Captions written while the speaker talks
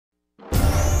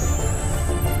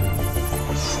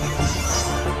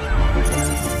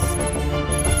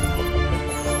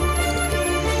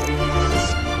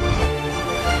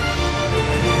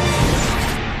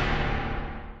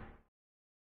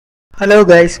Hello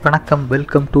guys, வணக்கம்.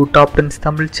 Welcome to TOP10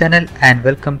 Tamil channel and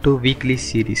welcome to weekly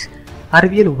series.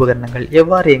 அறிவியல் உபகரணங்கள்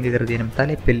எவ்வாறு இயங்குகிறது எனும்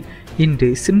தலைப்பில் இன்று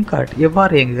சிம் கார்டு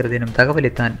எவ்வாறு இயங்குகிறது எனும்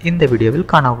தகவலைத்தான் இந்த வீடியோவில்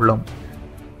காண உள்ளோம்.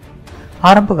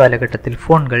 ஆரம்ப காலகட்டத்தில்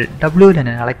போன்கள் WL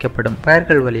என அழைக்கப்படும்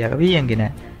வயர்கள் வழியாகவே இயங்கின.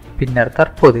 பின்னர்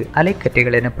தற்போது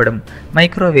அலைக்கற்றைகள் எனப்படும்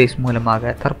மைக்ரோவேவ்ஸ்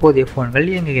மூலமாக தற்போதைய போன்கள்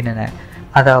இயங்குகின்றன.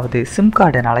 அதாவது சிம்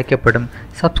கார்டு என அழைக்கப்படும்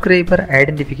சப்ஸ்கிரைபர்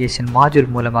ஐடென்டிஃபிகேஷன்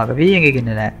மாடியூல் மூலமாகவே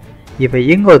இயங்குகின்றன. இவை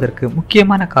இயங்குவதற்கு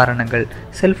முக்கியமான காரணங்கள்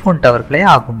செல்போன் டவர்களே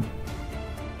ஆகும்.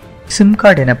 சிம்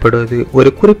கார்டு எனப்படுவது ஒரு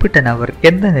குறிப்பிட்ட நபர்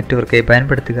எந்த நெட்வொர்க்கை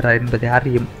பயன்படுத்துகிறார் என்பதை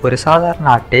அறியும் ஒரு சாதாரண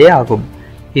அட்டையே ஆகும்.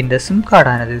 இந்த சிம்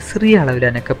கார்டானது சிறிய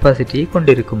அளவிலான கெப்பாசிட்டியை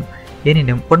கொண்டிருக்கும்.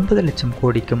 எனினும் 9 லட்சம்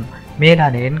கோடிக்கும்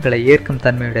மேலான எண்களை ஏற்கும்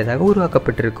தன்மையுடையதாக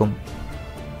உருவாக்கப்பட்டிருக்கும்.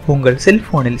 உங்கள்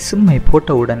செல்போனில் சிம்மை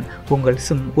போட்டவுடன் உங்கள்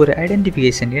சிம் ஒரு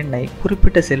ஐடென்டிஃபிகேஷன் எண்ணை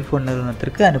குறிப்பிட்ட செல்போன்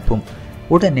நிறுவனத்திற்கு அனுப்பும்.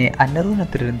 உடனே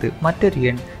அந்நிறுவனத்திலிருந்து மற்றொரு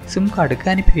எண் சிம் கார்டுக்கு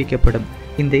அனுப்பி வைக்கப்படும்.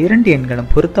 இந்த 2 எண்களும்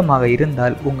பொருத்தமாக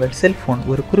இருந்தால் உங்கள் செல்போன்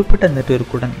ஒரு குறிப்பிட்ட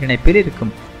நெட்வொர்க்குடன் இணைப்பில்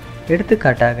இருக்கும்.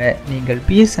 எடுத்துக்காட்டாக நீங்கள்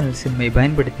BSNL சிம்மை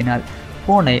பயன்படுத்தினால்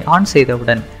போனை ஆன்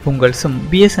செய்தவுடன் உங்கள் சிம்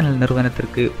BSNL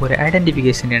நிறுவனத்திற்கு ஒரு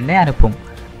ஐடென்டிஃபிகேஷன் எண்ணை அனுப்பும்.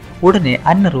 உடனே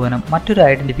அந்நிறுவனம் மற்றொரு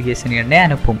ஐடென்டிஃபிகேஷன் எண்ணை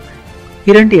அனுப்பும்.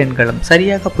 2 எண்களும்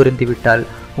சரியாக பொருந்திவிட்டால்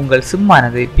உங்கள்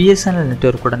சிம்மானது BSNL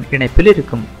நெட்வொர்க்குடன் இணைப்பில்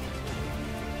இருக்கும்.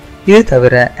 இது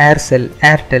தவிர ஏர்செல்,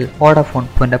 ஏர்டெல், வோடாஃபோன்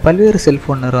போன்ற பல்வேறு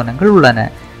செல்போன் நிறுவனங்கள் உள்ளன.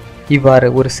 இவ்வாறு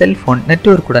ஒரு செல்போன்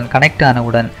நெட்வொர்க்குடன் கனெக்ட்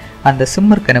ஆனவுடன் அந்த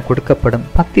சிம்மிற்கென கொடுக்கப்படும்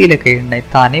 10 இலக்க எண்ணை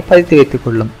தானே பதித்து வைத்துக்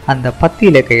கொள்ளும். அந்த 10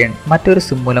 இலக்க எண் மற்றொரு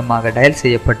சிம் மூலமாக டயல்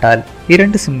செய்யப்பட்டால்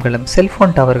 2 சிம்களும்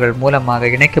செல்போன் டவர்கள்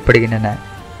மூலமாக இணைக்கப்படுகின்றன.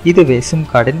 இதுவே சிம்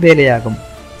கார்டின் வேலையாகும்.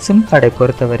 சிம் கார்டை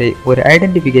பொறுத்தவரை ஒரு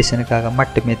ஐடென்டிஃபிகேஷனுக்காக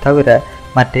மட்டுமே தவிர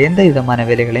மற்ற எந்த விதமான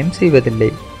வேலைகளையும்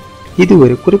செய்வதில்லை. இது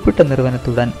ஒரு குறிப்பிட்ட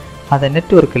நிறுவனத்துடன் அதன்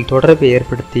நெட்வொர்க்கில் தொடர்பை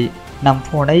ஏற்படுத்தி நம்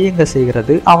போனை இயங்க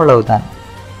செய்கிறது, அவ்வளவுதான்.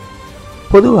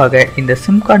 பொதுவாக இந்த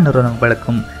சிம் கார்டு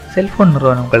நிறுவனங்களுக்கும் செல்போன்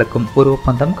நிறுவனங்களுக்கும் ஒரு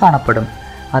ஒப்பந்தம் காணப்படும்.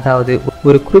 அதாவது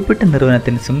ஒரு குறிப்பிட்ட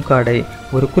நிறுவனத்தின் சிம் கார்டை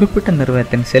ஒரு குறிப்பிட்ட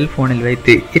நிறுவனத்தின் செல்போனில்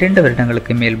வைத்து 2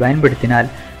 வருடங்களுக்கு மேல்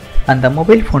பயன்படுத்தினால் அந்த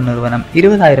மொபைல் போன் நிறுவனம்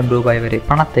 20,000 ரூபாய் வரை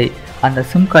பணத்தை அந்த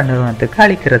சிம் கார்டு நிறுவனத்துக்கு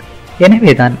அளிக்கிறது.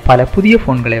 எனவேதான் பல புதிய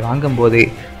போன்களை வாங்கும்போது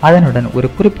அதனுடன் ஒரு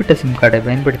குறிப்பிட்ட சிம் கார்டை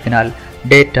பயன்படுத்தினால்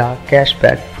டேட்டா,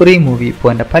 கேஷ்பேக், ஃப்ரீ மூவி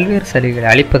போன்ற பல்வேறு சலுகைகளை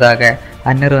அளிப்பதாக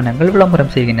அந்நிறுவனங்கள்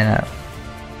விளம்பரம் செய்கின்றன.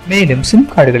 மேலும் சிம்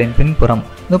கார்டுகளின் பின்புறம்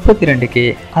 32K,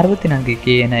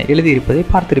 64K என எழுதியிருப்பதை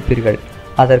பார்த்திருப்பீர்கள்.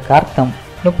 அதற்கு அர்த்தம்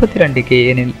 32K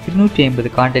எனில்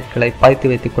 250 கான்டாக்ட்களை பதித்து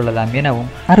வைத்துக் கொள்ளலாம்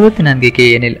எனவும் 64K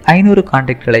எனில் 500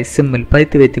 கான்டாக்ட்களை சிம்மில்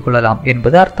பதித்து வைத்துக் கொள்ளலாம்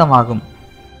என்பது அர்த்தமாகும்.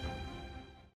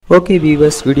 ஓகே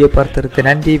வியூவர்ஸ், வீடியோ பார்த்ததுக்கு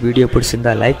நன்றி. வீடியோ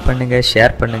பிடிச்சிருந்தா லைக் பண்ணுங்க,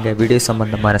 ஷேர் பண்ணுங்க. வீடியோ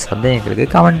சம்பந்தமான சந்தேகங்களுக்கு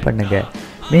கமெண்ட் பண்ணுங்க.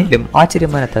 மேலும்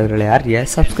ஆச்சரியமான தகவல்களை அறிய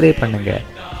சப்ஸ்கிரைப் பண்ணுங்க.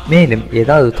 மேலும்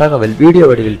ஏதாவது தகவல் வீடியோ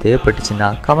வடிவில் தேவைப்பட்டுச்சுன்னா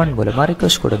கமெண்ட் மூலமா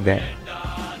ரிக்வெஸ்ட் கொடுங்க.